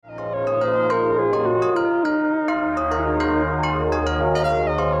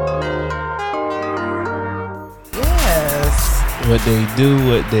What they do,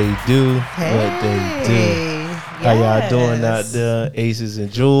 what they do, Hey, what they do. How y'all doing out there, Aces and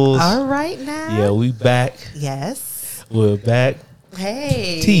Jewels? All right now. Yeah, we back. Yes. We're back.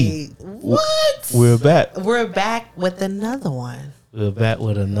 Hey. T. What? We're back. We're back with another one. We're back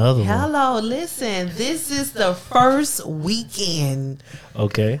with another one. Hello, listen. This is the first weekend.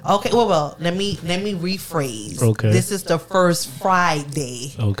 Okay. Well, let me rephrase. Okay. This is the first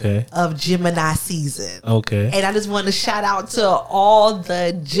Friday Okay. of Gemini season. Okay. And I just want to shout out to all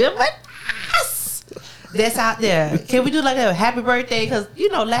the Geminis that's out there. Can we do like a happy birthday? Because,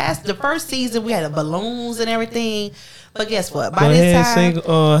 the first season we had the balloons and everything. But guess what? Go ahead and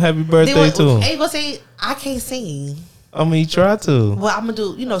sing happy birthday to him. Ain't gonna say I can't sing. I mean, try to. Well, I'm gonna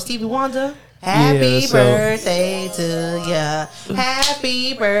do, Stevie Wonder. Happy birthday to ya.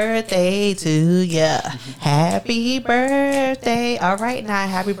 Happy birthday to ya. Happy birthday. All right, now,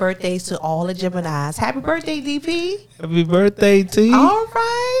 happy birthdays to all the Geminis. Happy birthday, DP. Happy birthday to you. All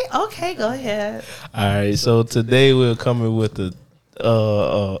right. Okay, go ahead. All right, so today we're coming with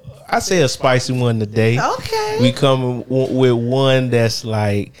I say a spicy one today. Okay. We coming with one that's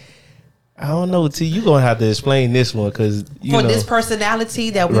like, I don't know, T, you gonna have to explain this one because this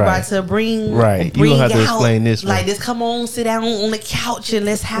personality that we're about to bring, right? You gonna have to explain this one. Like this, come on, sit down on the couch and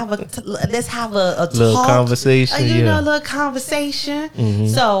let's have a little talk, conversation. A little conversation. Mm-hmm.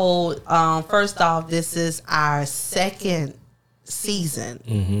 So, first off, this is our second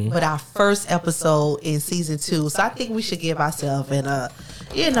season, but our first episode in season 2. So I think we should give ourselves a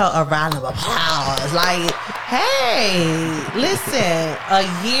round of applause. Like, hey, listen, a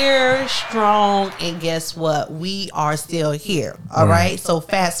year strong, and guess what? We are still here. All right. So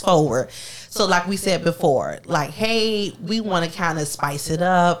fast forward. So like we said before, like, hey, we want to kind of spice it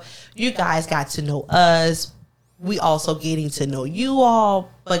up. You guys got to know us. We also getting to know you all.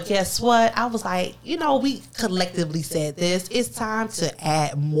 But guess what? I was like, we collectively said this. It's time to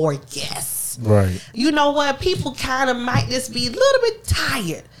add more guests. Right. You know what? People kind of might just be a little bit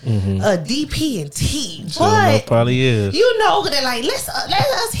tired of DP and T. But probably is. They're like, let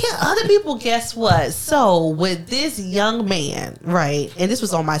us hear other people. Guess what? So with this young man, right? And this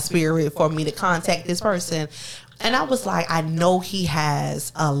was on my spirit for me to contact this person. And I was like, I know he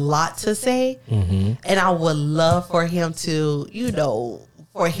has a lot to say. And I would love for him to, do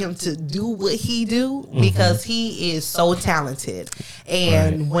what he do because he is so talented.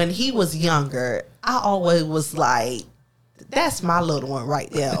 And when he was younger, I always was like, that's my little one right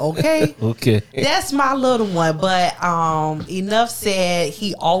there, okay? Okay. That's my little one. But enough said,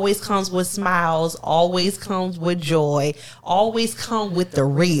 he always comes with smiles, always comes with joy, always come with the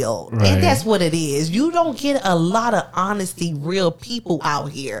real. Right. And that's what it is. You don't get a lot of honesty, real people out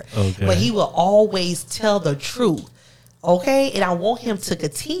here. Okay. But he will always tell the truth. Okay, and I want him to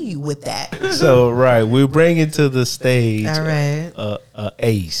continue with that. So, we're bringing to the stage, all right, a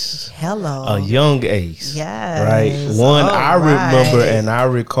ace. Hello, a young ace. Yes, right. One I remember, and I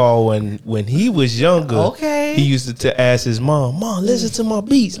recall when he was younger. Okay, he used to ask his mom, listen to my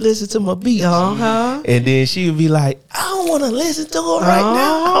beats, listen to my beats. And then she would be like, I don't want to listen to it right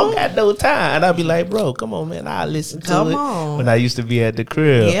now. I don't got no time. And I'd be like, bro, come on, man, I'll listen to it. When I used to be at the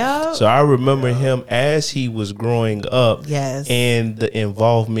crib. Yeah. So I remember him as he was growing up. Yes. And the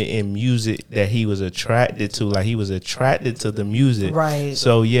involvement in music that he was attracted to. Like, he was attracted to the music. Right.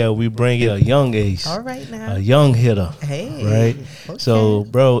 So, we bring it a young ace. All right, now. A young hitter. Hey. Right? Okay. So,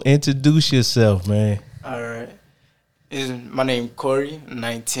 bro, introduce yourself, man. All right. My name Corey,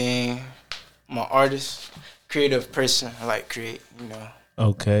 19. I'm an artist, creative person. I like create,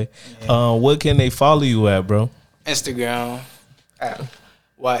 Okay. Yeah. What can they follow you at, bro? Instagram at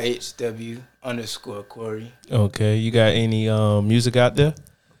YHW_Corey. Okay. You got any music out there?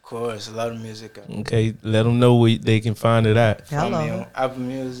 Of course, a lot of music out there. Okay. Let them know where they can find it at. Hello. Find me on Apple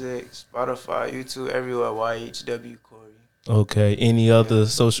Music, Spotify, YouTube, everywhere, YHW Corey. Okay. Any other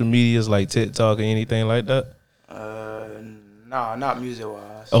social medias like TikTok or anything like that? No, not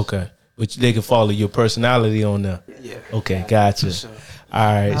music-wise. Okay. But they can follow your personality on there. Yeah. Okay, gotcha. For sure. All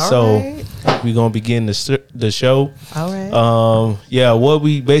right, we're gonna begin the show. All right. What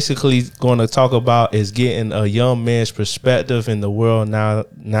we basically gonna talk about is getting a young man's perspective in the world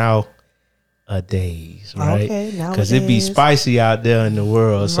nowadays, right? Okay, because it be spicy out there in the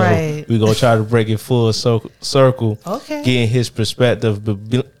world, so we're gonna try to break it full circle. Okay, getting his perspective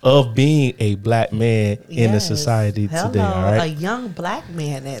of being a black man in the society today. All right, a young black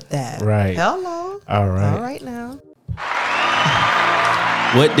man at that. Right. Hello. All right. All right now.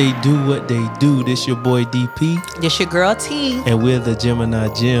 What they do. This your boy DP. This your girl T. And we're the Gemini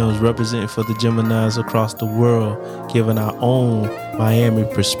Gems, representing for the Geminis across the world, giving our own Miami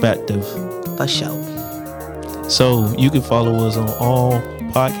perspective. For sure. So you can follow us on all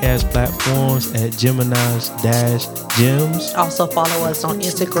podcast platforms at Gemini's-Gems. Also follow us on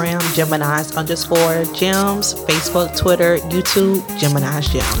Instagram, Gemini's_Gems, Facebook, Twitter, YouTube, Gemini's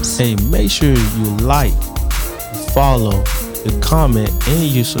Gems. Hey, make sure you like, follow, you comment, and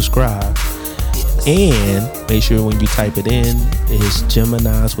you subscribe. Yes. And make sure when you type it in, it's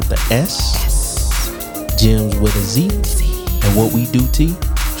Gemini's with the S, Gems with a Z. And what we do, T?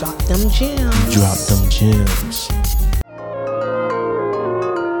 Drop them gems. Drop them gems.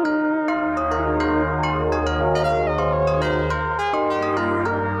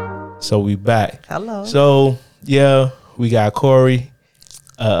 So we back. Hello. So yeah, we got Corey,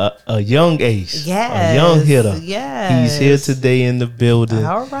 a young ace, yes, a young hitter. Yes, he's here today in the building.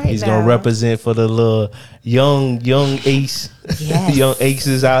 All right, he's gonna represent for the little young ace, yes. young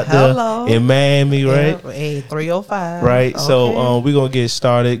aces out there in Miami, right? Hey, 305. Right. Okay. So we're gonna get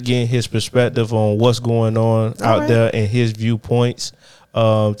started, getting his perspective on what's going on out there and his viewpoints.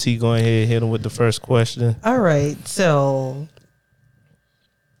 T, go ahead, hit him with the first question. All right. So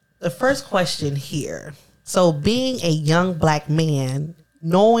the first question here. So being a young black man,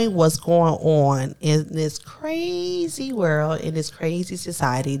 knowing what's going on in this crazy world, in this crazy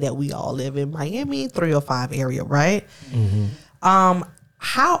society that we all live in, Miami 305 area, right? Mm-hmm.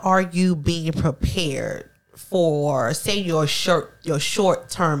 How are you being prepared for, say, your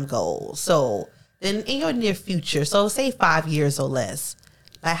short-term goals? So in your near future, so say 5 years or less,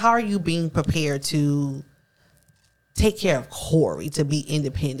 like how are you being prepared to take care of Corey to be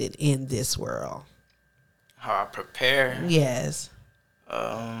independent in this world? How I prepare? Yes.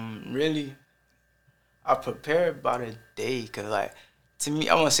 Really, I prepare about a day, cause like to me,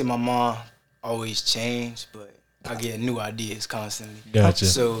 I want to say my mom always change, but I get new ideas constantly. Gotcha.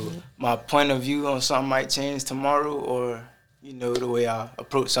 So my point of view on something might change tomorrow, or the way I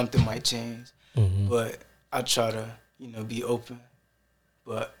approach something might change. Mm-hmm. But I try to be open,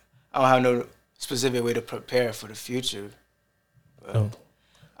 but I don't have no specific way to prepare for the future. But,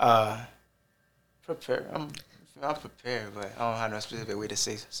 prepare. I'm prepared, but I don't have no specific way to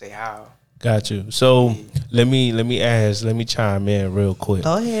say how. Got you. So let me chime in real quick.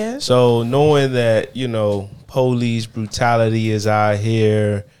 Go ahead. So knowing that, police brutality is out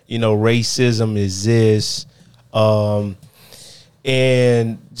here, racism exists, and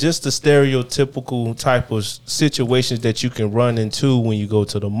just the stereotypical type of situations that you can run into when you go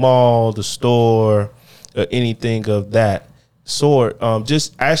to the mall, the store, or anything of that sort.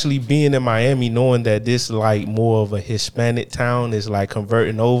 Just actually being in Miami, knowing that this like more of a Hispanic town is like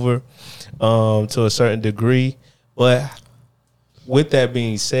converting over to a certain degree. But with that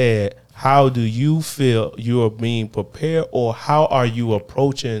being said, how do you feel you are being prepared, or how are you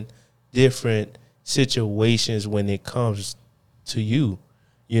approaching different situations when it comes to you,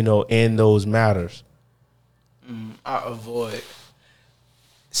 in those matters? I avoid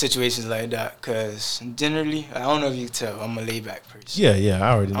situations like that because generally, I don't know if you can tell, I'm a laid back person. Yeah,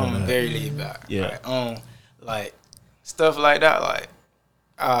 I already know I'm that. very laid back. Yeah. Like stuff like that, like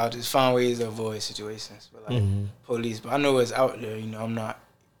I'll just find ways to avoid situations with like police. But I know it's out there,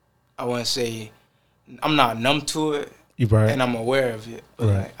 I wouldn't say I'm not numb to it. Right. And I'm aware of it. But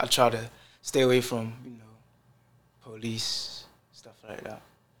right. like, I try to stay away from, police, stuff like that.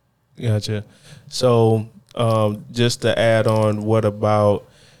 Gotcha. So just to add on, what about,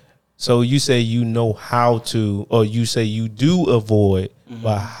 so you say how to, or you say you do avoid,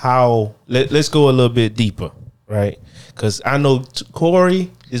 but how, let's go a little bit deeper, right? Because I know Corey,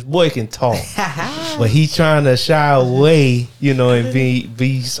 this boy can talk, but he's trying to shy away, and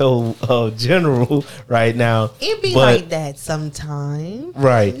be so general right now. It be like that sometimes.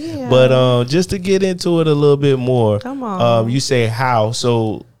 Right. Yeah. But just to get into it a little bit more, come on. You say how,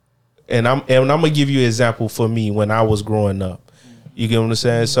 so, and I'm gonna give you an example for me when I was growing up. You get what I'm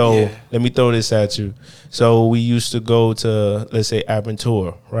saying? So let me throw this at you. So we used to go to, let's say,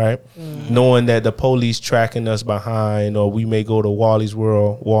 Aventura, right? Knowing that the police tracking us behind, or we may go to Wally's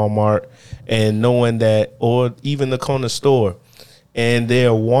World, Walmart, and knowing that, or even the corner store, and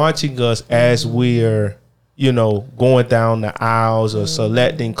they're watching us as we're, going down the aisles or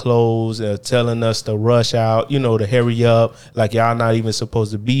selecting clothes or telling us to rush out, to hurry up, like y'all not even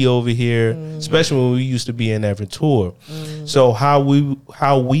supposed to be over here, especially when we used to be in Aventura. So how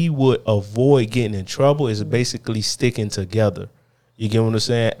we would avoid getting in trouble is basically sticking together. You get what I'm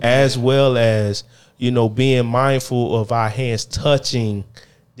saying? As well as, being mindful of our hands touching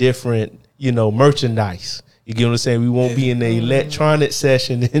different, merchandise. You get what I'm saying? We won't be in the electronic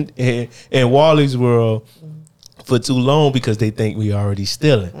session in Wally's World for too long because they think we already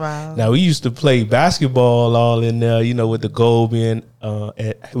stealing. Wow. Now we used to play basketball all in there, with the goal being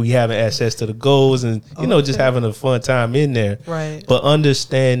we having access to the goals and just having a fun time in there. Right. But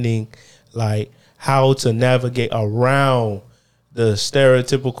understanding like how to navigate around the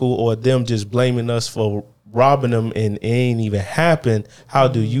stereotypical or them just blaming us for robbing them and it ain't even happened. How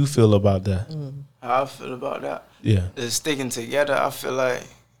do you feel about that? How I feel about that? Yeah. The sticking together, I feel like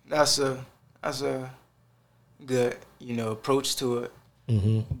that's a good, approach to it.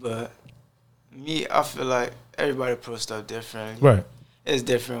 Mm-hmm. But me, I feel like everybody approach stuff differently. Right. It's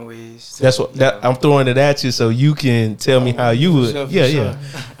different ways. That's what I'm throwing it at you so you can tell me how you would. Sure. Yeah.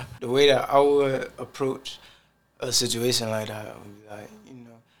 The way that I would approach a situation like that would be like,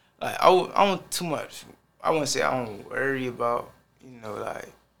 like I don't too much. I wouldn't say I don't worry about, like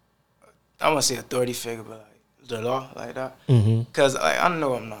I wouldn't say authority figure, but like the law like that. Because I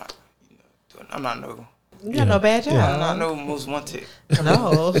know I'm not, I'm not no. You got no bad job. I'm not no most wanted.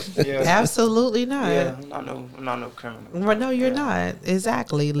 No, absolutely not. Yeah, I'm not no criminal. Well, no, you're not.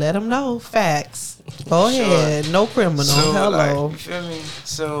 Exactly. Let them know. Facts. Go ahead. No criminal. So, hello. Like, you feel me?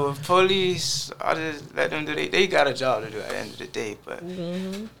 So police, I just let them do they got a job to do at the end of the day. But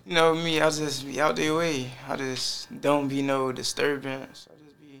me, I just be out their way. I just don't be no disturbance. I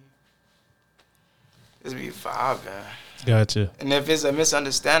just be vibing. Gotcha. And if it's a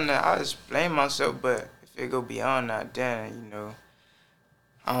misunderstanding, I just blame myself. But if it go beyond that, then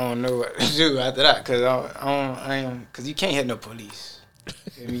I don't know what to do after that. Cause you can't hit no police.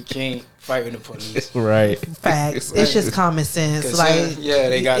 You can't fight with the police. Right. Facts. It's just common sense. Like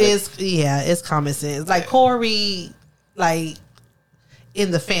they got it's common sense. Like Corey, like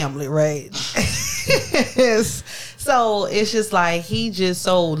in the family, right? So it's just like he just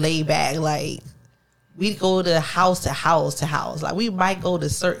so laid back. Like we go to house to house to house. Like we might go to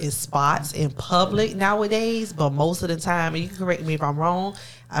certain spots in public nowadays, but most of the time, and you can correct me if I'm wrong,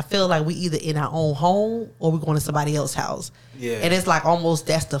 I feel like we either in our own home or we're going to somebody else's house. Yeah. And it's like almost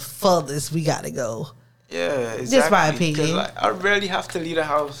that's the furthest we got to go. Yeah, exactly. Just my opinion. Like, I rarely have to leave the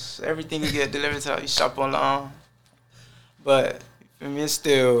house. Everything you get delivered to, you shop online. But for me, it's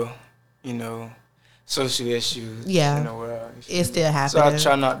still, social issues in the world. It's still happening. So I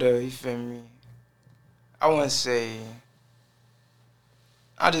try not to, you feel me? I wouldn't say,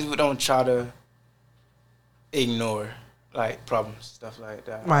 I just don't try to ignore, like, problems, stuff like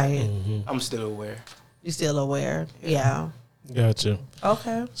that. Right. I'm still aware. You're still aware. Yeah. Gotcha.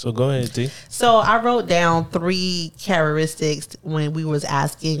 Okay. So go ahead, T. So I wrote down 3 characteristics when we was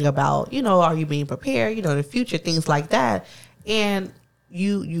asking about, are you being prepared, the future, things like that. And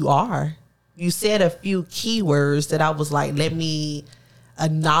you are. You said a few keywords that I was like, let me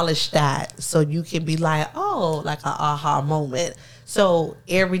acknowledge that so you can be like, oh, like an aha moment. So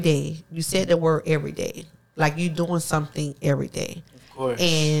every day, you said the word every day, like you doing something every day. Of course.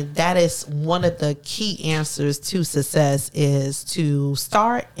 And that is one of the key answers to success is to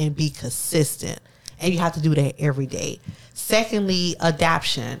start and be consistent. And you have to do that every day. Secondly,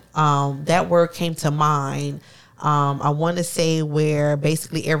 adaptation. That word came to mind. I want to say where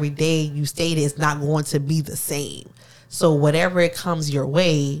basically every day you stated it's not going to be the same. So whatever it comes your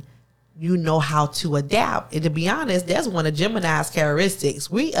way, you know how to adapt. And to be honest, that's one of Gemini's characteristics.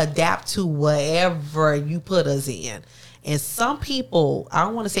 We adapt to whatever you put us in. And some people, I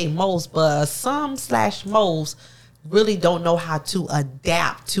don't want to say most, but some/most really don't know how to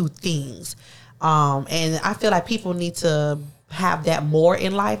adapt to things. And I feel like people need to have that more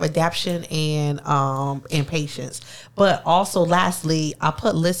in life, adaptation and patience. But also lastly, I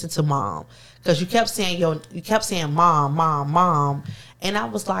put listen to mom. Because you kept saying mom, and I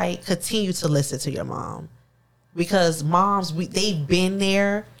was like, continue to listen to your mom, because moms they've been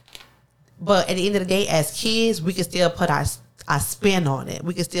there, but at the end of the day, as kids, we can still put our spin on it.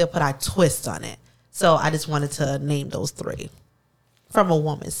 We can still put our twist on it. So I just wanted to name those 3 from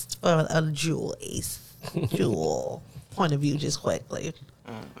a jewel point of view, just quickly.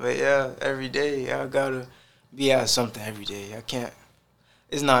 But yeah, every day I gotta be at something every day. I can't.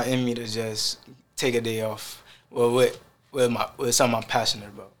 It's not in me to just take a day off. Well, with something I'm passionate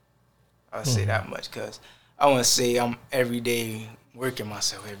about. I'll say that much, because I want to say I'm every day working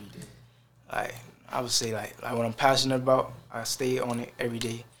myself every day. Like I would say, like what I'm passionate about, I stay on it every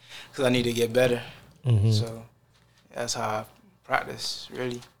day because I need to get better. So that's how I practice,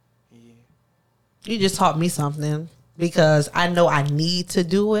 really. Yeah. You just taught me something, because I know I need to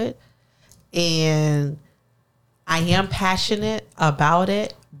do it, and I am passionate about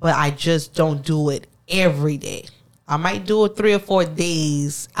it, but I just don't do it every day. I might do it 3 or 4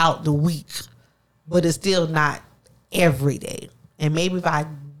 days out the week, but it's still not every day. And maybe if I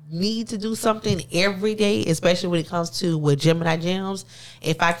need to do something every day, especially when it comes to with Gemini Gems.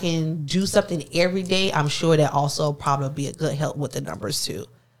 If I can do something every day, I'm sure that also probably be a good help with the numbers too.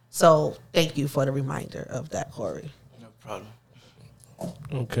 So thank you for the reminder of that, Corey. No problem.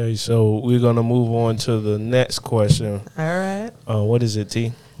 Okay, so we're gonna move on to the next question. All right. What is it,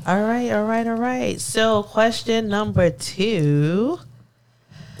 T? All right. So question number 2.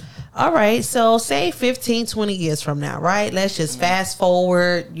 All right, so say 15, 20 years from now, right? Let's just fast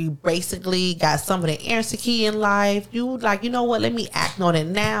forward. You basically got some of the answer key in life. You like, you know what? Let me act on it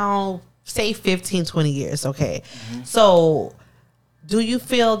now. Say 15, 20 years, okay? So do you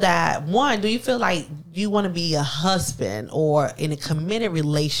feel that, do you feel like you want to be a husband or in a committed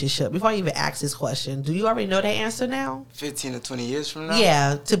relationship? Before I even ask this question, do you already know that answer now? 15 to 20 years from now?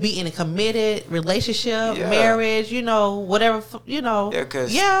 Yeah, to be in a committed relationship, marriage, whatever, Yeah,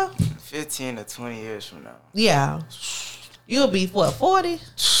 because 15 to 20 years from now. Yeah. You'll be, what,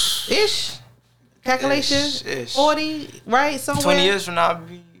 40-ish? Calculation? Ish. 40, right? Somewhere? 20 years from now, I'll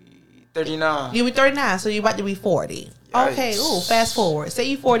be 39. You'll be 39, so you're about to be 40. Yikes. Okay, fast forward. Say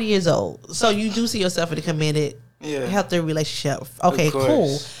you're 40 years old. So you do see yourself in a committed, healthy relationship. Okay, cool.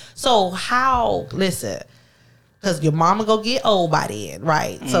 So listen, because your mama go get old by then,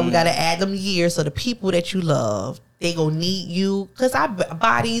 right? So we got to add them years. So the people that you love, they gonna need you. Because our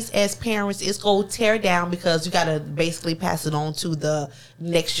bodies as parents, it's gonna tear down because you got to basically pass it on to the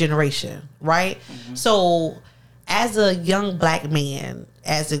next generation, right? So as a young black man,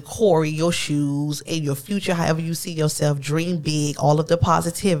 as a Corey, your shoes and your future, however you see yourself, dream big, all of the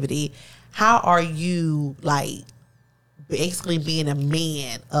positivity. How are you like basically being a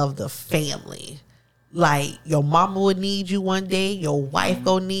man of the family? Like your mama would need you one day, your wife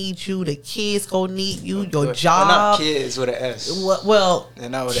gonna need you, the kids gonna need you, your job. Not kids with an S. Well,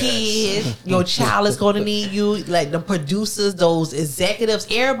 not with kids, an S. your child is gonna need you. Like the producers, those executives,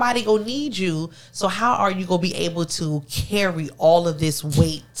 everybody gonna need you. So how are you gonna be able to carry all of this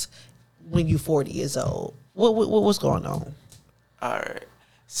weight when you're 40 years old? What's going on? All right.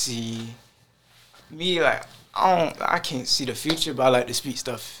 See, me I can't see the future, but I like to speak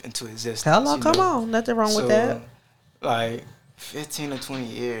stuff into existence. Hello, come on. Nothing wrong with that. Like 15 to 20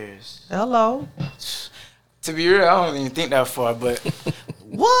 years. Hello. To be real, I don't even think that far, but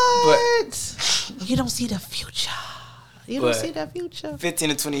what? But, you don't see the future. You don't see that future. 15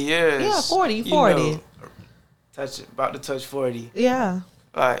 to 20 years. Yeah, 40. About to touch 40. Yeah.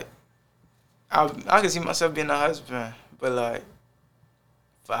 Like, I can see myself being a husband, but like,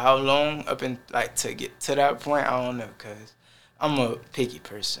 for how long up in to get to that point, I don't know, because I'm a picky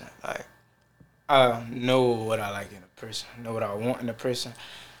person. Like, I know what I like in a person, know what I want in a person,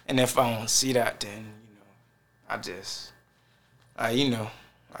 and if I don't see that, then I just I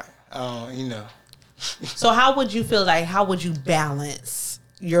don't. So how would you feel like? How would you balance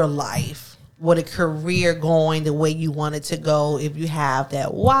your life with a career going the way you want it to go? If you have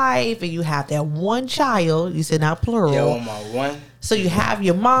that wife and you have that one child, you said not plural. Yeah, on my one. So you have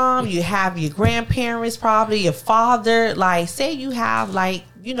your mom, you have your grandparents, probably your father. Like, say you have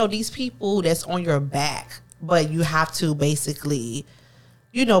these people that's on your back, but you have to basically,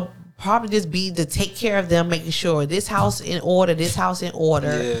 probably just be to take care of them, making sure this house in order,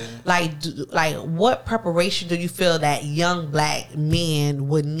 Yeah. Like what preparation do you feel that young black men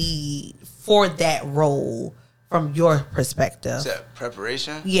would need for that role? From your perspective. Is that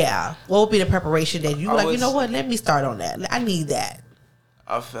preparation? Yeah. What would be the preparation that you you know what? Let me start on that. I need that.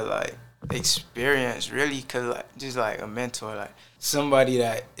 I feel like experience, really, because just like a mentor, like somebody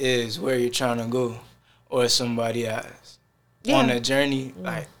that is where you're trying to go, or somebody that's on a journey,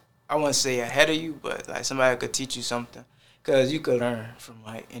 like I wouldn't say ahead of you, but like somebody could teach you something. Because you could learn from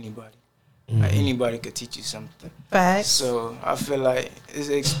anybody. Like anybody could teach you something. Facts. So I feel like it's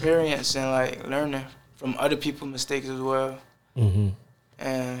experience and learning from other people's mistakes as well.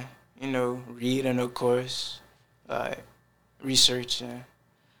 And, reading, of course, researching.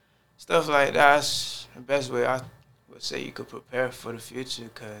 Stuff like that's the best way I would say you could prepare for the future,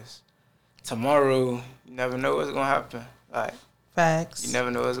 because tomorrow, you never know what's going to happen. Facts. You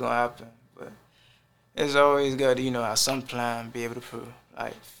never know what's going to happen. But it's always good to, have some plan, be able to,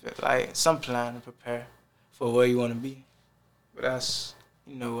 some plan to prepare for where you want to be. But that's,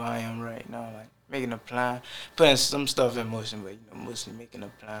 where I am right now, making a plan, putting some stuff in motion, but mostly making a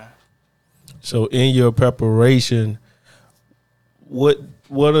plan. So in your preparation, what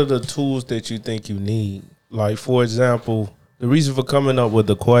are the tools that you think you need? Like, for example, the reason for coming up with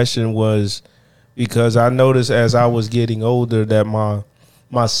the question was because I noticed as I was getting older that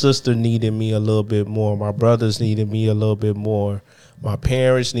my sister needed me a little bit more, my brothers needed me a little bit more, my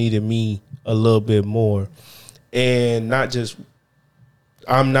parents needed me a little bit more, and not just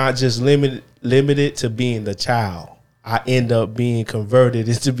I'm not just limited to being the child. I end up being converted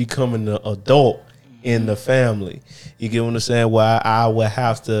into becoming an adult in the family. You get what I'm saying? Where I would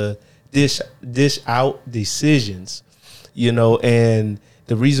have to dish out decisions, and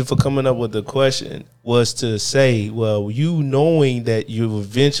the reason for coming up with the question was to say, well, you knowing that you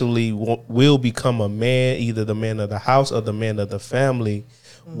eventually will become a man, either the man of the house or the man of the family,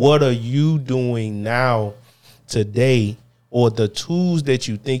 what are you doing now, today, or the tools that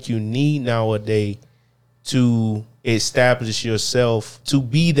you think you need nowadays to establish yourself to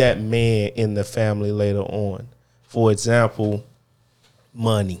be that man in the family later on? For example,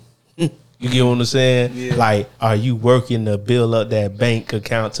 money. You get what I'm saying? Yeah. Like, are you working to build up that bank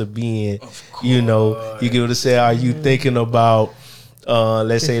account to being, you get what I'm saying? Are you thinking about,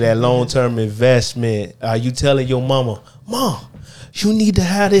 let's say, that long-term investment? Are you telling your mama, Mom, you need to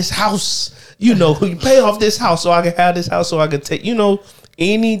have this house, you pay off this house so I can have this house so I can take, anything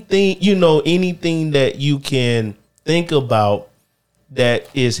that you can think about that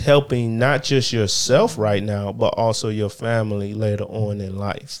is helping not just yourself right now, but also your family later on in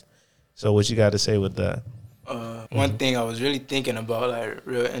life. So what you got to say with that? One thing I was really thinking about, like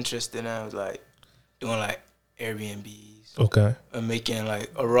real interested in, was like doing like Airbnbs. Okay. Or making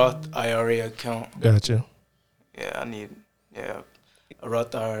like a Roth IRA account. Gotcha. Yeah, I need a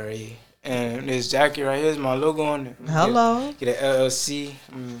Roth IRA. And this jacket right here is my logo on it. Hello. Get an LLC,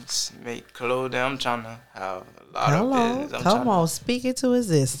 make clothing. I'm trying to have a lot of business. Come on, speak it to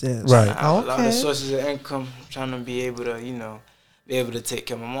existence. Right. A lot of sources of income. I'm trying to be able to, be able to take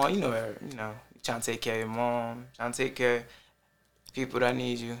care of my mom. Trying to take care of your mom. Trying to take care of people that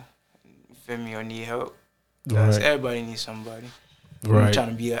need you. You feel me? Or need help. Because everybody needs somebody. Right. I'm trying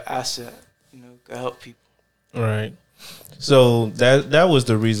to be an asset. To help people. Right. So that was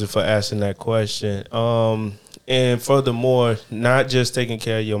the reason for asking that question. And furthermore, not just taking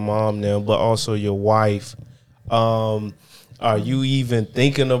care of your mom now, but also your wife. Are you even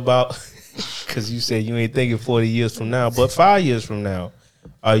thinking about, because you said you ain't thinking 40 years from now, but 5 years from now,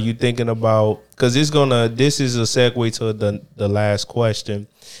 are you thinking about, because this is a segue to the last question,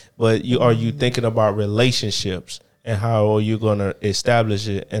 but are you thinking about relationships and how are you going to establish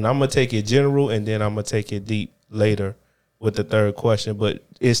it? And I'm going to take it general and then I'm going to take it deep later with the third question. But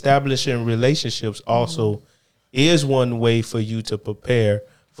establishing relationships also is one way for you to prepare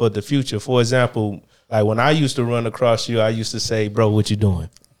for the future. For example, like when I used to run across you, I used to say, bro, what you doing?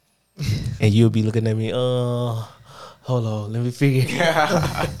 And you'll be looking at me, hold on, let me figure it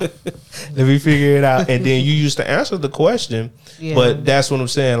out. Let me figure it out. And then you used to answer the question. Yeah. But that's what I'm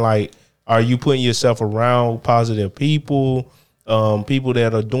saying. Like, are you putting yourself around positive people? People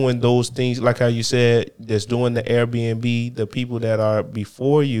that are doing those things, like how you said, that's doing the Airbnb, the people that are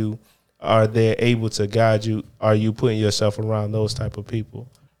before you, are they able to guide you? Are you putting yourself around those type of people?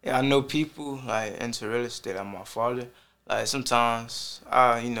 Yeah, I know people like into real estate. I'm my father. Like sometimes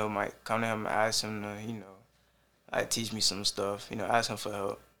I, might come to him and ask him to, like teach me some stuff. Ask him for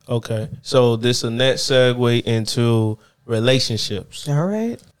help. Okay, so this is a net segue into relationships. All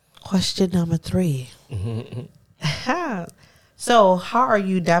right. Question number 3. So, how are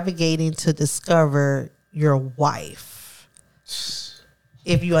you navigating to discover your wife?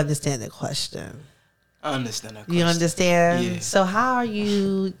 If you understand the question. I understand that question. You understand? Yeah. So, how are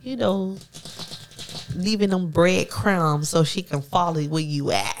you, leaving them breadcrumbs so she can follow where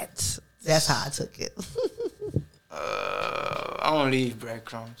you at? That's how I took it. I don't leave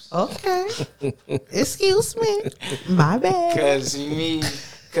breadcrumbs. Okay. Excuse me. My bad. Because you mean...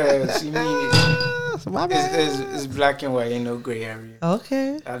 it's black and white, ain't no gray area.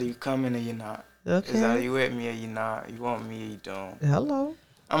 Okay. Either you coming or you're not. Okay. It's either you with me or you're not. You want me or you don't. Hello.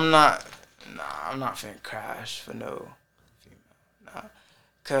 I'm not finna crash for no female. Nah.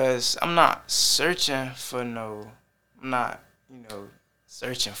 Cause I'm not searching for no, I'm not,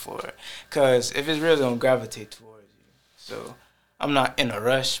 searching for it. Cause if it's real, it's gonna gravitate towards you. So I'm not in a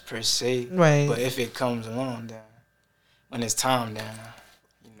rush per se. Right. But if it comes along, then when it's time, then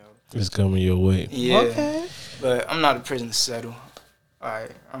it's coming your way. Yeah. Okay. But I'm not a person to settle.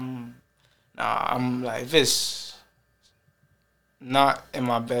 Alright. I'm like, if it's not in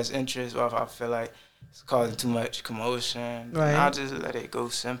my best interest or if I feel like it's causing too much commotion, right, I'll just let it go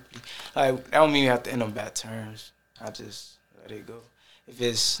simply. Like, that don't mean you have to end on bad terms. I just let it go. If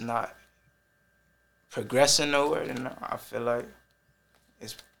it's not progressing nowhere, then I feel like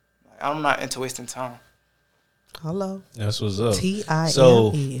I'm not into wasting time. Hello. That's what's up.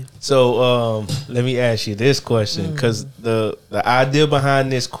 TIME. So let me ask you this question, because the idea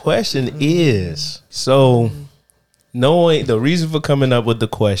behind this question is, so knowing the reason for coming up with the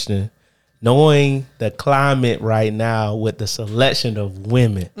question, knowing the climate right now with the selection of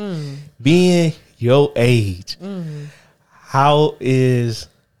women, being your age, how is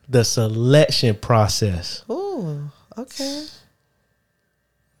the selection process? Ooh, okay.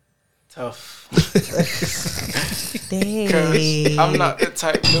 Tough. Dang. I'm not the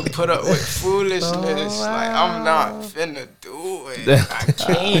type to put up with foolishness. Oh, wow. Like, I'm not finna do it. I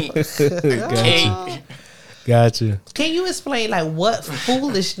can't. Gotcha. Can you explain like what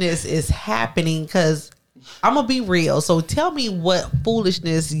foolishness is happening? Because I'm gonna be real. So tell me what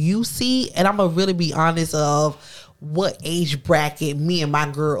foolishness you see, and I'm gonna really be honest of what age bracket me and my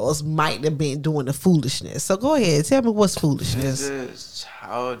girls might have been doing the foolishness. So go ahead, tell me what's foolishness. This is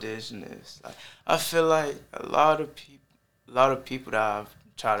childishness. Like, I feel like a lot of people that I've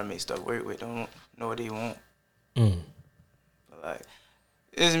tried to make stuff work with don't know what they want. But like,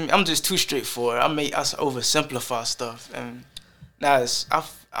 I'm just too straightforward. I oversimplify stuff, and that's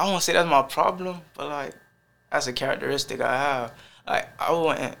I won't say that's my problem, but like that's a characteristic I have. Like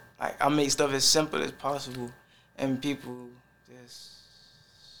I make stuff as simple as possible, and people just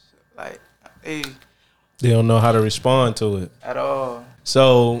like they don't know how to respond to it at all.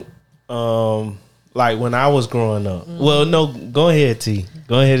 So, like when I was growing up, well, no, go ahead, T.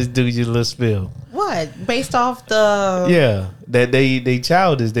 Go ahead and do your little spill. What? Based off the that they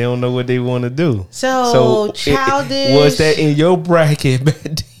childish. They don't know what they want to do. So childish. Was that in your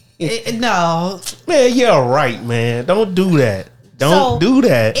bracket? No, man. Yeah, right, man. Don't do that. Don't do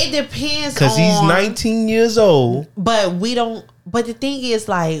that. It depends because he's 19 years old. But we don't. But the thing is,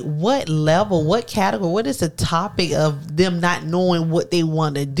 like, what level, what category, what is the topic of them not knowing what they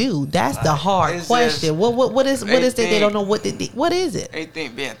want to do? That's the hard question. What is it? They don't know what what is it? They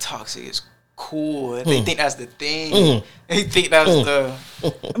think being toxic is cool. They think that's the thing. They think that's the.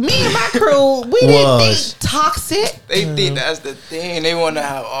 Me and my crew, we didn't think toxic. They think that's the thing. They want to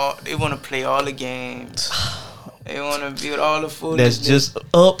have They want to play all the games. They want to build all the foolishness. That's just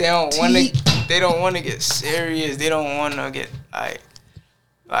up. They don't want to get serious. They don't want to get like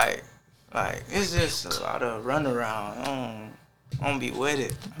it's just a lot of runaround. I don't be with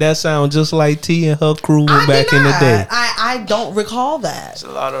it. That sounds just like T and her crew back in the day. I don't recall that. It's a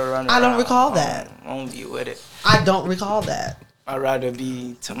lot of runaround. I don't recall that. I don't be with it. I don't recall that. I'd rather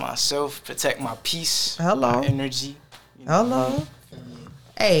be to myself, protect my peace, my energy. Hello.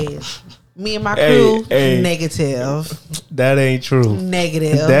 Hey. Me and my crew, negative. That ain't true.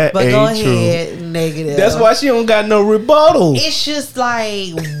 Negative. That but ain't go ahead, true. Negative. That's why she don't got no rebuttal. It's just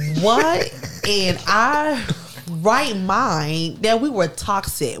like, what in our right mind that we were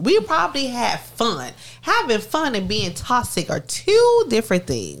toxic? We probably had fun. Having fun and being toxic are two different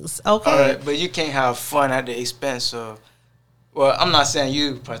things, okay? All right, but you can't have fun at the expense of, well, I'm not saying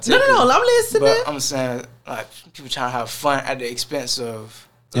you particularly. No, I'm listening. But I'm saying, like, people trying to have fun at the expense of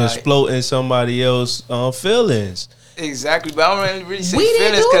exploiting somebody else's feelings. Exactly, but I don't really say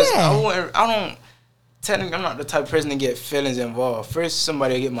feelings because technically I'm not the type of person to get feelings involved. First,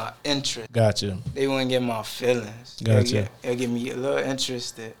 somebody will get my interest. Gotcha. They won't get my feelings. Gotcha. They'll get me a little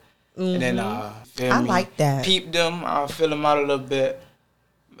interested, and then I like that. Peep them. I'll feel them out a little bit,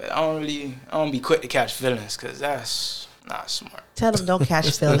 but I don't be quick to catch feelings because that's not smart. Tell them don't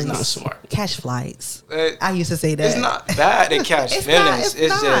catch feelings. That's not smart. Catch flights. I used to say that. It's not bad to catch feelings. It's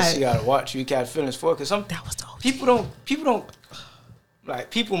not. just you gotta watch who you catch feelings for. Because some people don't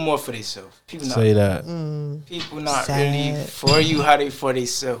like people more for themselves. People not say that. People not really for you how they for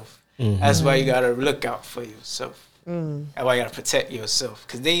themselves. That's why you gotta look out for yourself. That's why you gotta protect yourself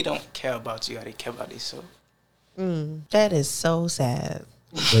because they don't care about you how they care about themselves. That is so sad.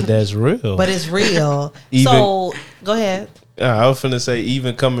 But that's real. But it's real. So go ahead. I was finna say,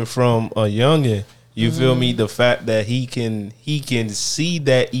 even coming from a youngin', you feel me? The fact that he can see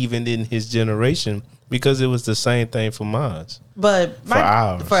that even in his generation, because it was the same thing for mine. But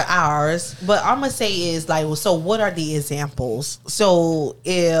for ours. But I'm gonna say is like, well, so what are the examples? So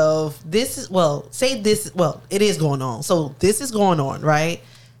if this is it is going on. So this is going on, right?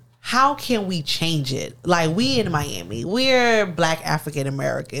 How can we change it? Like, we in Miami, we're Black African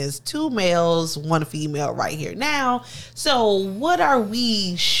Americans, 2 males, 1 female right here now. So what are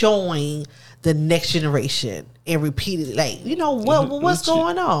we showing the next generation and repeatedly? Like, what's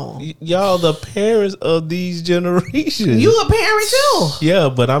going on? Y'all the parents of these generations. You a parent too. Yeah,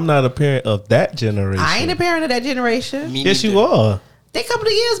 but I'm not a parent of that generation. I ain't a parent of that generation. Yes, you are. They a couple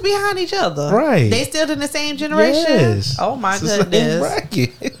of years behind each other. Right. They still in the same generation? Yes. Oh, my goodness.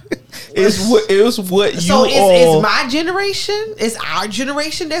 It's what you so it's my generation? It's our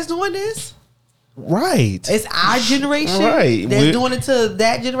generation that's doing this? Right. It's our generation that's doing it to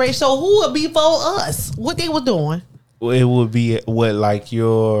that generation. So who would be before us? What they were doing? It would be what, like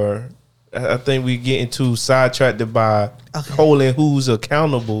your I think we're getting too sidetracked by holding who's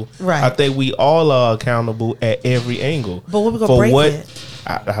accountable. Right. I think we all are accountable at every angle. But when we gonna break it?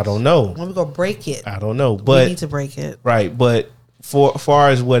 I don't know. When we gonna break it? I don't know. But we need to break it. Right. But for far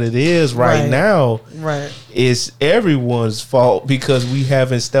as what it is right now, it's everyone's fault because we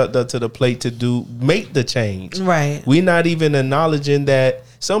haven't stepped up to the plate to make the change. Right. We're not even acknowledging that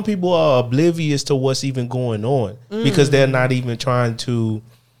some people are oblivious to what's even going on because they're not even trying to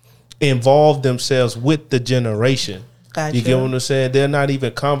involve themselves with the generation. Gotcha. You get what I'm saying? They're not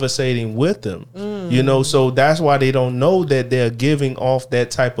even conversating with them. You know, so that's why they don't know that they're giving off that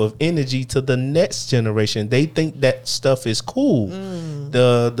type of energy to the next generation. They think that stuff is cool.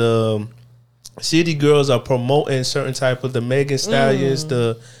 The city girls are promoting certain type of the Megan Stallions,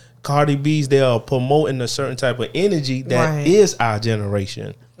 the Cardi B's. They are promoting a certain type of energy that is our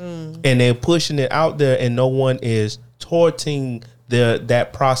generation, and they're pushing it out there, and no one is thwarting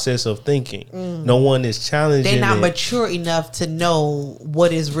that process of thinking. No one is challenging. They're not mature enough to know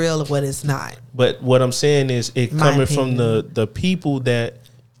what is real and what is not. But what I'm saying is, it coming from the people that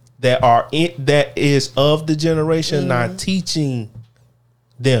is of the generation, not teaching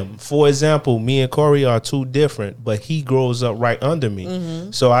them. For example, me and Corey are two different, but he grows up right under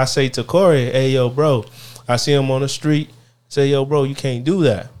me. So I say to Corey, "Hey, yo, bro," I see him on the street. Say, "Yo, bro, you can't do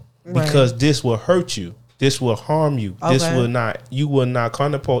that because this will hurt you. This will harm you. This will not. You will not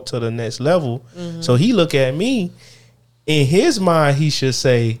catapult to the next level." So he look at me. In his mind, he should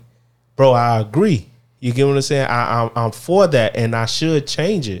say, "Bro, I agree. You get what I'm saying? I'm for that, and I should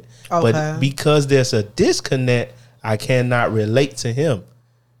change it. But because there's a disconnect, I cannot relate to him.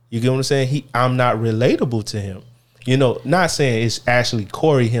 You get what I'm saying? I'm not relatable to him. You know, not saying it's actually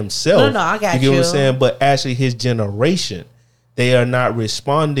Corey himself. No, I got you. You get what I'm saying? But actually, his generation, they are not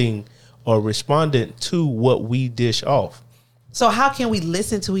responding or responding to what we dish off. So how can we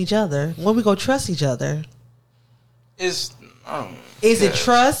listen to each other when we go trust each other? Is it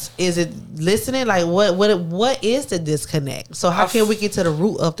trust? Is it listening? Like what is the disconnect? So how can we get to the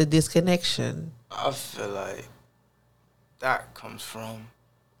root of the disconnection? I feel like that comes from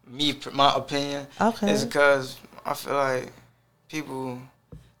me. My opinion is because I feel like people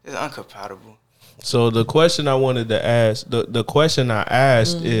is incompatible. So the question I wanted to ask, the question I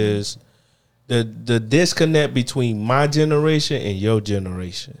asked is the disconnect between my generation and your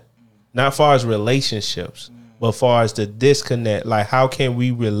generation. Not far as relationships, but far as the disconnect, like how can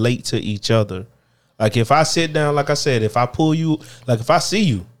we relate to each other? Like if I sit down, like I said, if I pull you, like if I see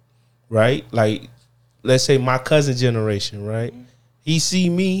you, right? Like let's say my cousin generation, right? He see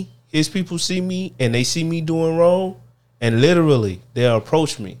me, his people see me, and they see me doing wrong, and literally they'll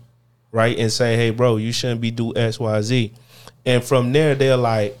approach me, right? And say, "Hey bro, you shouldn't be do X, Y, Z." And from there, they're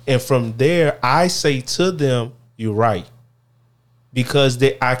like, and from there, I say to them, "You're right," because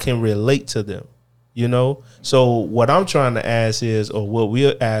I can relate to them, you know. So what I'm trying to ask is, or what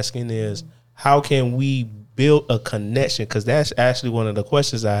we're asking is, how can we build a connection? Because that's actually one of the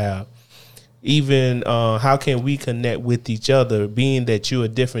questions I have. Even how can we connect with each other, being that you're a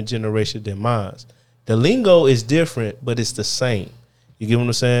different generation than mine? The lingo is different, but it's the same. You get what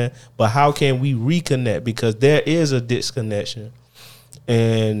I'm saying? But how can we reconnect? Because there is a disconnection.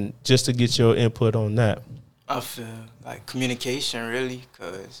 And just to get your input on that. I feel like communication, really,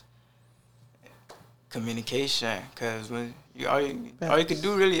 because when all you can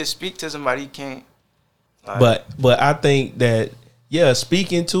do really is speak to somebody. You can't. Like, but I think that, yeah,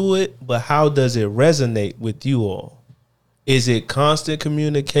 speaking to it, but how does it resonate with you all? Is it constant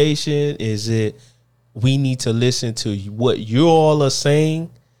communication? Is it we need to listen to what you all are saying?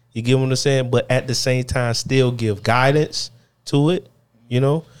 You get what I'm saying? But at the same time, still give guidance to it, you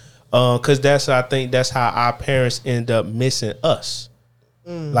know? Because I think that's how our parents end up missing us.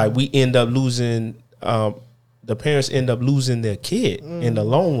 Like we end up losing, the parents end up losing their kid in the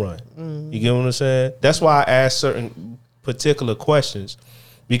long run. You get what I'm saying? That's why I ask certain particular questions,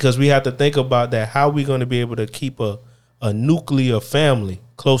 because we have to think about that. How are we going to be able to keep a nuclear family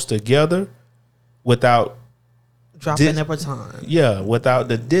close together without dropping the baton? Yeah, without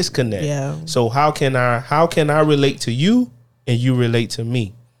the disconnect. Yeah. So how can I relate to you and you relate to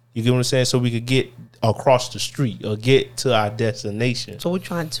me? You get what I'm saying? So we could get across the street or get to our destination. So we're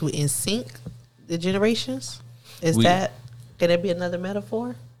trying to in sync the generations? Can that be another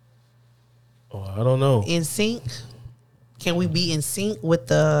metaphor? Oh, I don't know. In sync? Can we be in sync with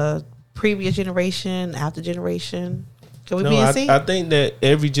the previous generation, after generation? Can we be in sync? I think that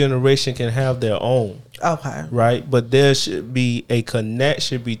every generation can have their own. Okay. Right? But there should be a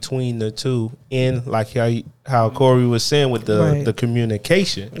connection between the two in like how Corey was saying with the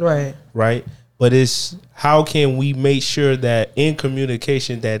communication. Right. Right? but it's how can we make sure that in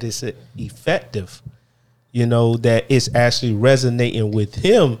communication that it's effective, that it's actually resonating with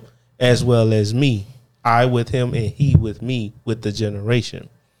him as well as me. I with him and he with me with the generation.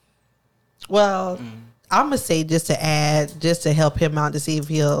 Well, I'm going to say just to add, just to help him out to see if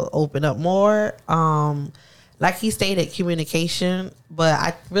he'll open up more. Like he stated, communication, but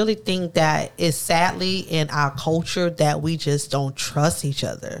I really think that it's sadly in our culture that we just don't trust each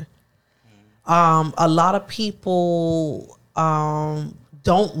other. A lot of people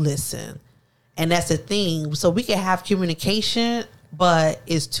don't listen, and that's the thing. So we can have communication, but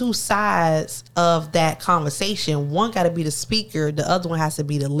it's two sides of that conversation. One got to be the speaker, the other one has to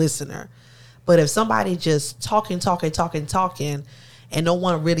be the listener. But if somebody just talking, and no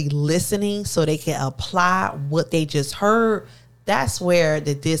one really listening so they can apply what they just heard, that's where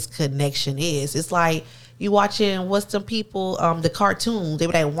the disconnection is. It's like you watching what's them people, the cartoons, they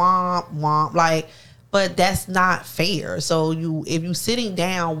be like womp womp, but that's not fair. So if you sitting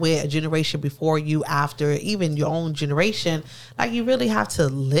down with a generation before you, after, even your own generation, you really have to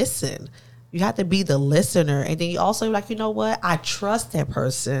listen. You have to be the listener, and then you also you know what, I trust that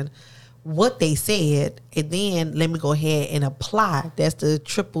person, what they said, and then let me go ahead and apply. That's the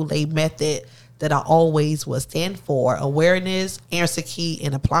AAA method that I always will stand for: awareness, answer key,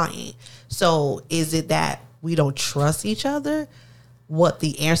 and applying. So is it that we don't trust each other? What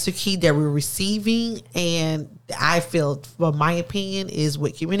the answer key that we're receiving, and I feel, from my opinion, is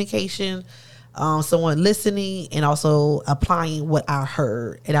with communication, someone listening and also applying what I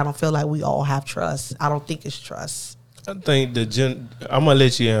heard. And I don't feel like we all have trust. I don't think it's trust. I think I'm gonna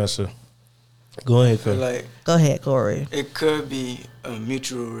let you answer. Go ahead, Corey. Go ahead, Corey. It could be a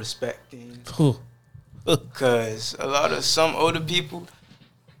mutual respect thing. Because some older people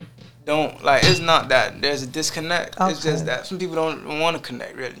don't, it's not that there's a disconnect. Okay. It's just that some people don't want to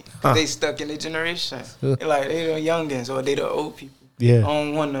connect, really. They stuck in their generation. They're they the youngins or they the old people. Yeah. I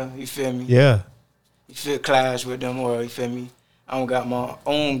don't want to, you feel me? Yeah. You feel clash with them, or you feel me? I don't got my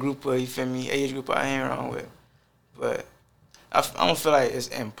own group of, you feel me, age group I hang around with. But I don't feel like it's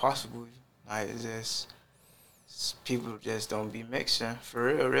impossible. It's just people just don't be mixing for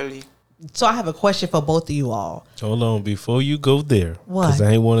real, really. So I have a question for both of you all. Hold on, before you go there, what? Because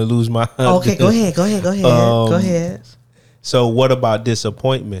I ain't want to lose my. Okay, go ahead. Go ahead. So what about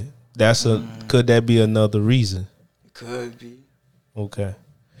disappointment? Could that be another reason? It could be. Okay.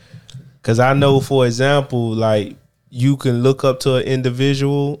 Because I know, for example, you can look up to an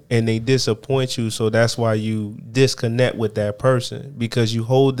individual and they disappoint you, so that's why you disconnect with that person, because you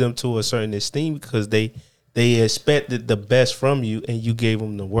hold them to a certain esteem because they expected the best from you and you gave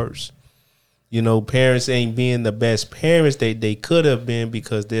them the worst. Parents ain't being the best parents they could have been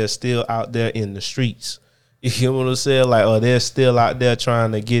because they're still out there in the streets. You know what I'm saying? Or they're still out there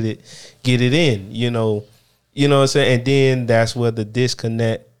trying to get it in. You know what I'm saying? And then that's where the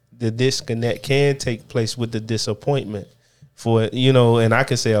disconnect can take place with the disappointment and I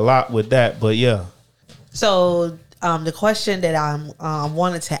can say a lot with that, but yeah. So the question that I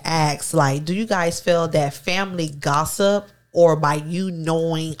wanted to ask, do you guys feel that family gossip, or by you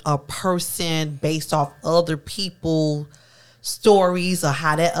knowing a person based off other people's stories or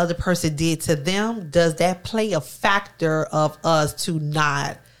how that other person did to them, does that play a factor of us to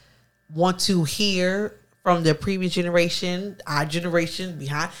not want to hear from the previous generation, our generation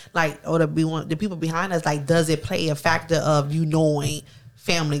behind, or the people behind us? Does it play a factor of you knowing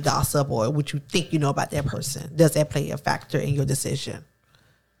family gossip or what you think you know about that person? Does that play a factor in your decision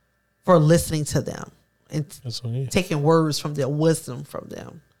for listening to them and taking words from their wisdom from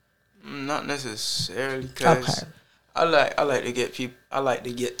them? Not necessarily, because I like to get people. I like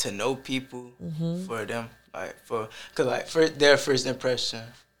to get to know people for them, for their first impression.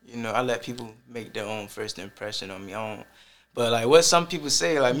 I let people make their own first impression on me. But what some people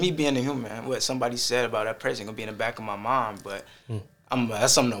say, me being a human, what somebody said about that person gonna be in the back of my mind. But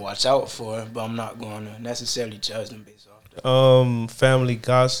that's something to watch out for. But I'm not going to necessarily judge them based off that. Family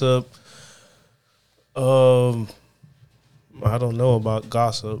gossip. I don't know about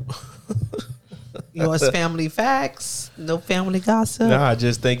gossip. Yours family facts, no family gossip. Nah, I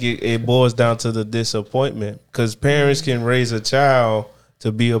just think it boils down to the disappointment, because parents can raise a child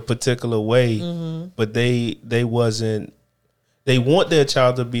to be a particular way, but they want their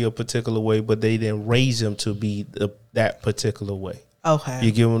child to be a particular way, but they didn't raise them to be that particular way. Okay.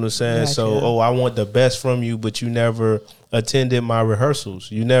 You get what I'm saying? Gotcha. So, I want the best from you, but you never attended my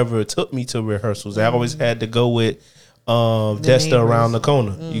rehearsals. You never took me to rehearsals. I always had to go with just around the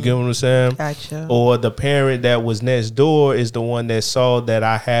corner. You get what I'm saying? Gotcha. Or the parent that was next door is the one that saw that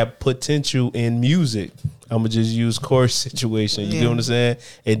I had potential in music. I'm gonna just use Corey's situation. You get what I'm saying?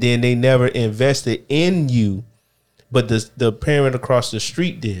 And then they never invested in you, but the parent across the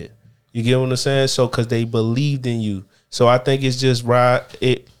street did. You get what I'm saying? So because they believed in you. So I think it's just right.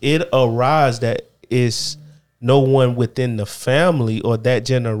 It arises that it's no one within the family or that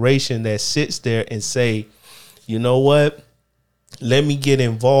generation that sits there and say, you know what? Let me get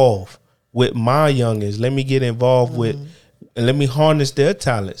involved with my youngins. Let me get involved with, and let me harness their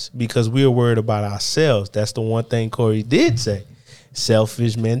talents, because we're worried about ourselves. That's the one thing Corey did say.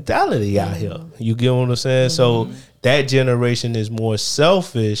 Selfish mentality out here. You get what I'm saying? So that generation is more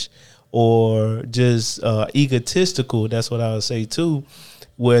selfish or just egotistical. That's what I would say too,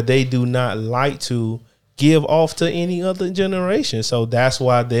 where they do not like to give off to any other generation. So that's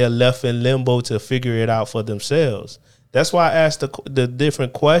why they're left in limbo to figure it out for themselves. That's why I asked the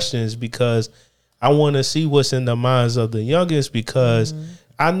different questions, because I want to see what's in the minds of the youngest, because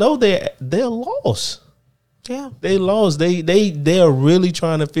I know they're lost. Yeah, they lost. They're really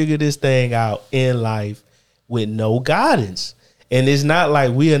trying to figure this thing out in life with no guidance. And it's not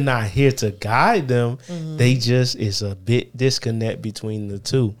like we are not here to guide them. They just, it's a bit disconnect between the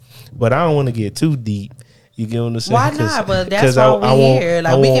two. But I don't want to get too deep. You get what I'm saying? Why not? But that's why we're here.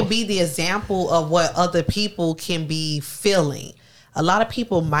 Like, we can be the example of what other people can be feeling. A lot of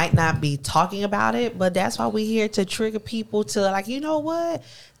people might not be talking about it, but that's why we're here, to trigger people to, like, you know what?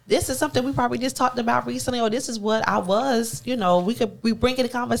 This is something we probably just talked about recently, or this is what I was, we bring the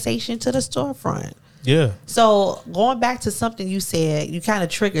conversation to the storefront. Yeah. So going back to something you said, you kind of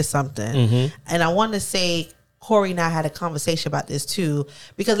triggered something. And I want to say, Corey and I had a conversation about this too,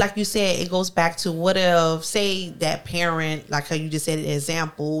 because like you said, it goes back to what if, say that parent, like how you just said, an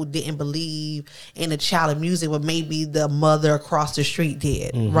example, didn't believe in a child of music, but maybe the mother across the street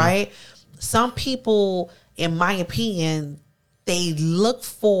did, right? Some people, in my opinion, they look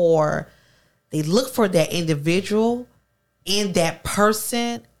for that individual in that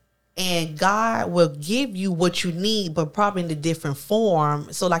person, and God will give you what you need, but probably in a different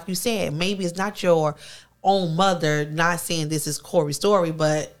form. So like you said, maybe it's not your own mother. Not saying this is Corey's story,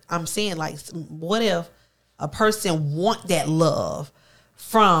 but I'm saying, like, what if a person want that love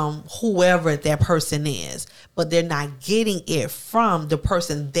from whoever that person is, but they're not getting it from the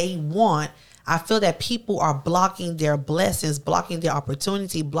person they want? I feel that people are blocking their blessings, blocking their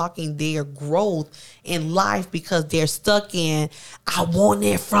opportunity, blocking their growth in life, because they're stuck in, I want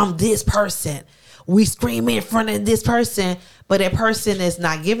it from this person. We scream in front of this person, but that person is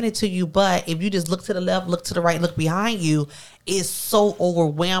not giving it to you. But if you just look to the left, look to the right, look behind you, it's so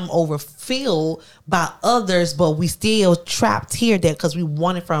overwhelmed, overfilled by others, but we still trapped here there because we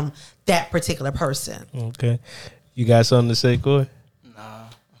want it from that particular person. Okay. You got something to say, Corey?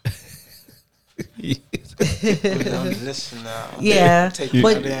 Listen now. Yeah,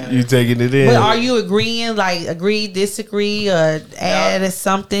 you taking it in. But are you agreeing? Like, agree, disagree, or add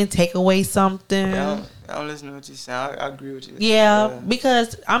something, take away something? Yeah, I don't listen to what you say. I agree with you. Yeah,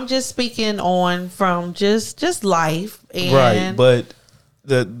 because I'm just speaking on from just life, and right. But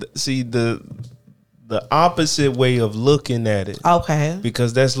the opposite way of looking at it. Okay.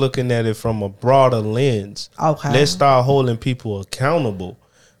 Because that's looking at it from a broader lens. Okay. Let's start holding people accountable.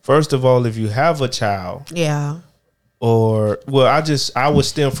 First of all, if you have a child, I would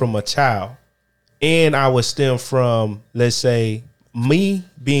stem from a child, and I would stem from, let's say, me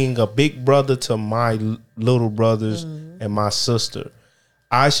being a big brother to my little brothers and my sister.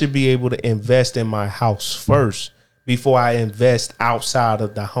 I should be able to invest in my house first before I invest outside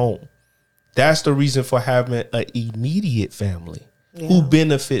of the home. That's the reason for having an immediate family who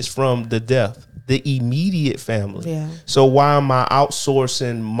benefits from the death. The immediate family. Yeah. So why am I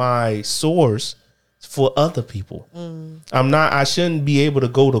outsourcing my source for other people? I shouldn't be able to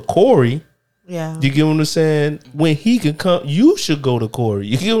go to Corey. Yeah. You get what I'm saying? When he can come, you should go to Corey.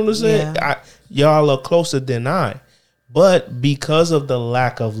 You get what I'm saying? Yeah. Y'all are closer than I. But because of the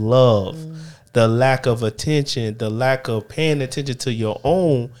lack of love, the lack of attention, the lack of paying attention to your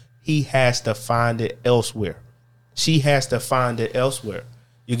own, he has to find it elsewhere. She has to find it elsewhere.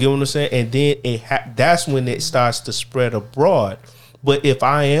 You get what I'm saying? And then that's when it starts to spread abroad. But if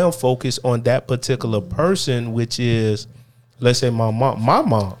I am focused on that particular person, which is, let's say, my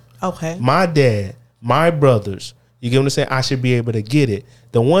mom, okay, my dad, my brothers, you get what I'm saying? I should be able to get it.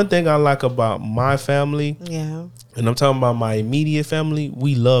 The one thing I like about my family, and I'm talking about my immediate family,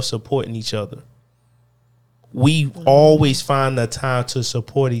 we love supporting each other. We always find the time to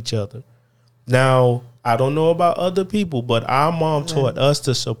support each other. Now, I don't know about other people, but our mom taught us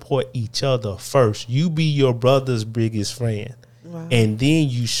to support each other first. You be your brother's biggest friend, and then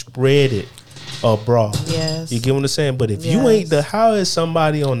you spread it abroad. Yes. You get what I'm saying? But if you ain't how is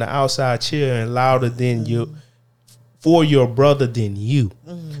somebody on the outside cheering louder than you for your brother than you?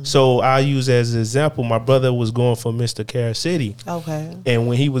 So I use as an example, my brother was going for Mr. Carol City. Okay. And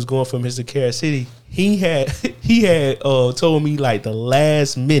when he was going for Mr. Carol City, he had told me like the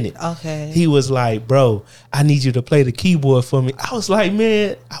last minute. Okay. He was like, "Bro, I need you to play the keyboard for me." I was like,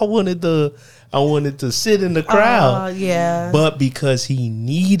 "Man, I wanted to sit in the crowd." Yeah. But because he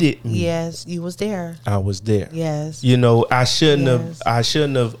needed me. Yes, you was there. I was there. Yes. You know, I shouldn't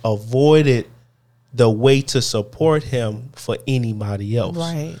have avoided the way to support him for anybody else.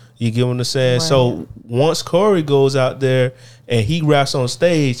 Right. You get what I'm saying? Right. So once Corey goes out there and he raps on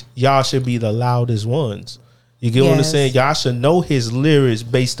stage, y'all should be the loudest ones. You get what I'm saying? Y'all should know his lyrics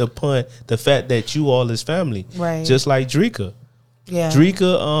based upon the fact that you all his family. Right. Just like Dreka. Yeah.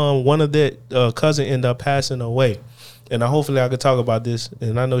 Dreka, one of their cousin ended up passing away. And hopefully I could talk about this,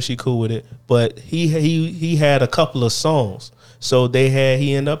 and I know she cool with it. But he had a couple of songs. So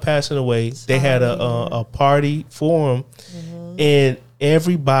he ended up passing away. They had a party for him, and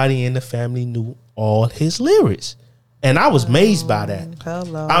everybody in the family knew all his lyrics. And I was amazed by that.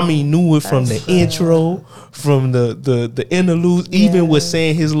 Hello. I mean, knew it from the intro, from the interludes, even with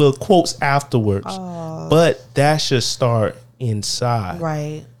saying his little quotes afterwards. But that should start inside.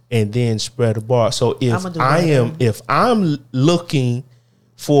 Right. And then spread the bar. So if I'm looking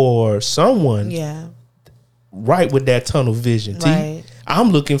for someone right with that tunnel vision, right. I'm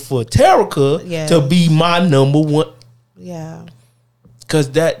looking for Terica to be my number one. Yeah. Cause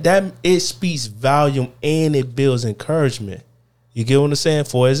that it speaks volume and it builds encouragement. You get what I'm saying?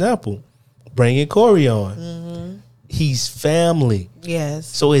 For example, bringing Corey on. He's family. Yes.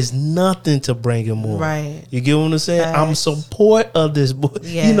 So it's nothing to bring him on. Right. You get what I'm saying? Right. I'm support of this boy,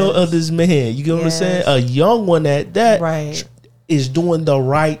 of this man. You get what I'm saying? A young one at that right. is doing the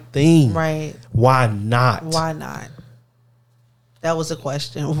right thing. Right. Why not? Why not? That was a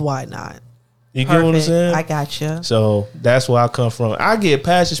question. Why not? You get what I'm saying? I got you. So that's where I come from. I get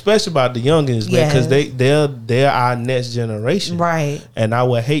passionate, especially about the youngins, man, because they're our next generation. Right. And I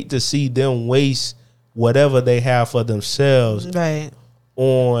would hate to see them waste whatever they have for themselves. Right.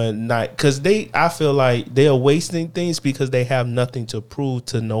 On night, because I feel like they're wasting things because they have nothing to prove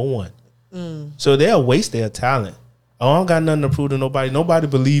to no one. So they'll waste their talent. Oh, I don't got nothing to prove to nobody. Nobody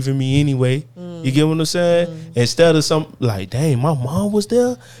believe in me anyway. You get what I'm saying? Instead of some like, dang, my mom was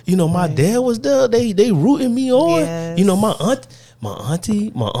there. You know, my dad was there. They rooting me on. Yes. You know, my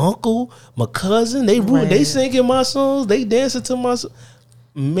auntie, my uncle, my cousin. They rooting. They singing my songs. They dancing to my songs.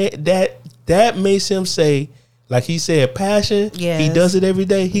 That makes him say, like he said, passion. He does it every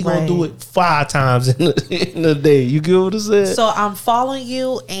day. He gonna do it 5 times in a day. You get what I'm saying? So I'm following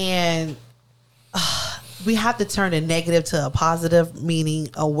you, and we have to turn a negative to a positive, meaning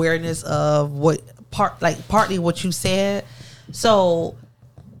awareness of partly what you said. So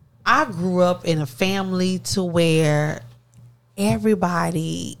I grew up in a family to where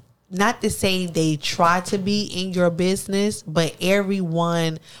everybody, not to say they try to be in your business, but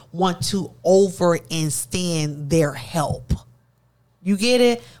everyone want to overextend their help. You get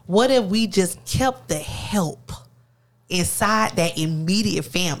it? What if we just kept the help inside that immediate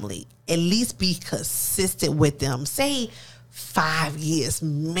family? At least be consistent with them. Say 5 years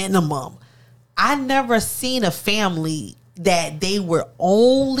minimum. I never seen a family that they were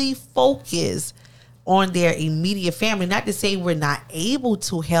only focused on their immediate family. Not to say we're not able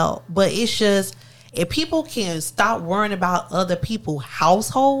to help, but it's just if people can stop worrying about other people's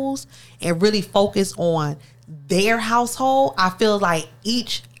households and really focus on their household, I feel like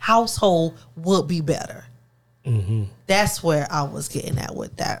each household would be better. That's where I was getting at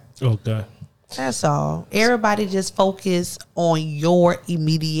with that. Okay. That's all. Everybody just focus on your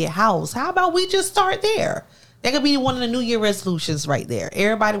immediate house. How about we just start there? That could be one of the New Year resolutions right there.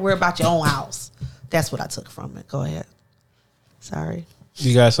 Everybody worry about your own house. That's what I took from it. Go ahead. Sorry.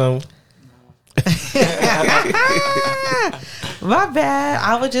 You got something? My bad.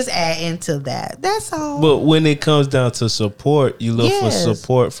 I would just add into that. That's all. But when it comes down to support, you look for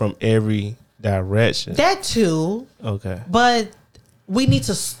support from every direction. That too. Okay. But we need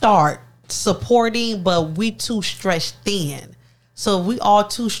to start supporting, but we too stretched thin. So we all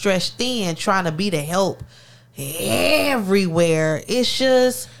too stretched thin trying to be the help everywhere. It's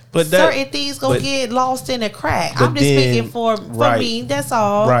just certain things gonna get lost in the crack. I'm just speaking for me. That's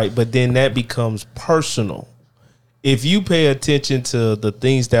all. Right. But then that becomes personal. If you pay attention to the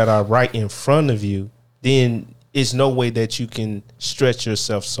things that are right in front of you, then it's no way that you can stretch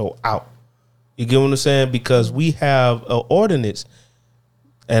yourself so out. You get what I'm saying? Because we have an ordinance.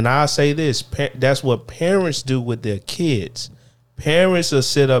 And I say this, that's what parents do with their kids. Parents will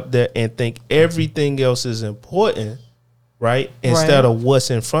sit up there and think everything else is important, right? Instead of what's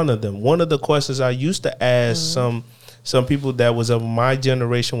in front of them. One of the questions I used to ask some people that was of my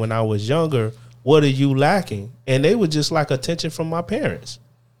generation when I was younger, what are you lacking? And they would just like attention from my parents.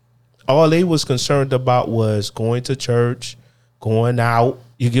 All they was concerned about was going to church, going out,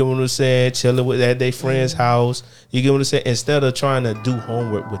 you get what I'm saying, chilling at their friend's house, you get what I'm saying, instead of trying to do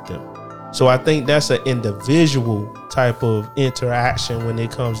homework with them. So I think that's an individual type of interaction when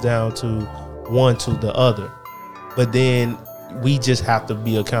it comes down to one to the other. But then we just have to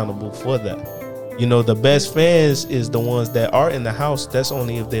be accountable for that. You know, the best fans is the ones that are in the house. That's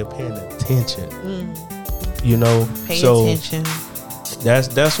only if they're paying attention. You know, pay attention.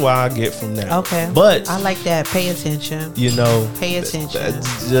 That's why I get from that. Okay. But I like that. Pay attention. You know, pay attention.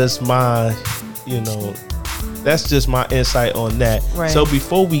 That's just my, that's just my insight on that. Right. So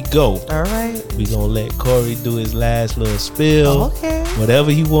before we go, all right, we gonna let Corey do his last little spill. Okay. Whatever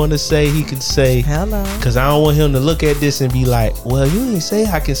he want to say, he can say. Hello. Because I don't want him to look at this and be like, "Well, you ain't say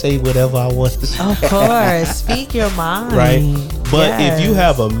I can say whatever I want to say." Of course, speak your mind. Right. But if you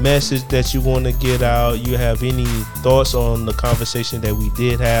have a message that you want to get out, you have any thoughts on the conversation that we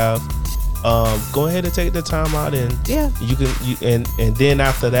did have, go ahead and take the time out and you can and then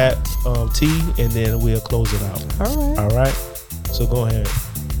after that T, and then we'll close it out. All right. So go ahead.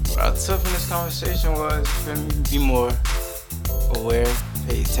 What I took from this conversation was for me to be more aware,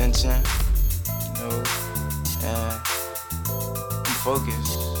 pay attention, and be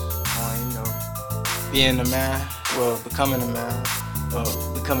focused on being a man. Well, becoming a man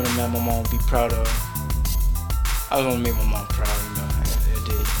my mom would be proud of. I was gonna make my mom proud, at the end of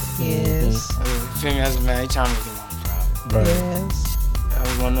the day. Yes. Feel me, as a man, you trying to make your mom proud. Right. Yes.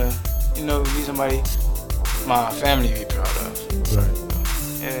 I wanna, be somebody my family be proud of. Right.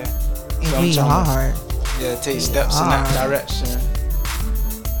 Yeah. And we are. Take steps in that direction.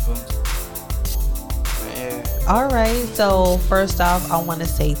 All right, so first off, I want to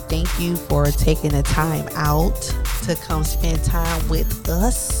say thank you for taking the time out to come spend time with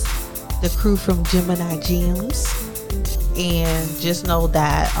us, the crew from Gemini Gems. And just know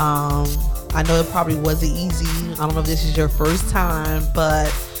that I know it probably wasn't easy. I don't know if this is your first time,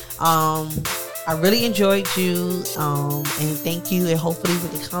 but I really enjoyed you, and thank you. And hopefully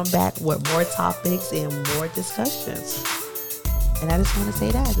we can come back with more topics and more discussions. And I just want to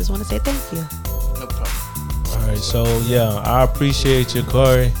say that. I just want to say thank you. No problem. All right, so I appreciate you,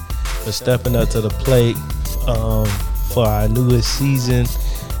 Corey, for stepping up to the plate for our newest season.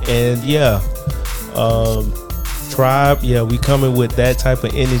 And Tribe, we coming with that type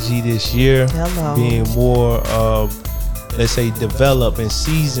of energy this year. Hello. Being more, let's say, developed and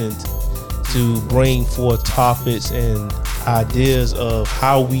seasoned to bring forth topics and ideas of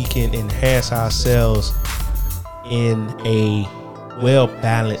how we can enhance ourselves in a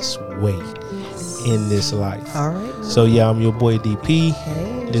well-balanced way in this life. All right. So I'm your boy DP.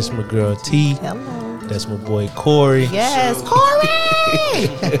 Hey. This my girl T. Hello. That's my boy Corey. Yes, Corey.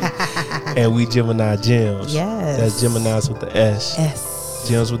 And we Gemini Gems. Yes. That's Geminis with the S. S.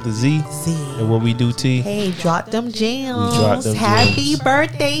 Gems with the Z. Z. And what we do, T? Hey, drop them gems. We drop them Happy gems.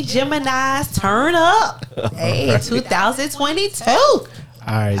 birthday, Geminis. Turn up. Hey, 2022. All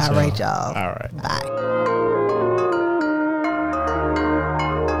right, y'all. All right. Bye.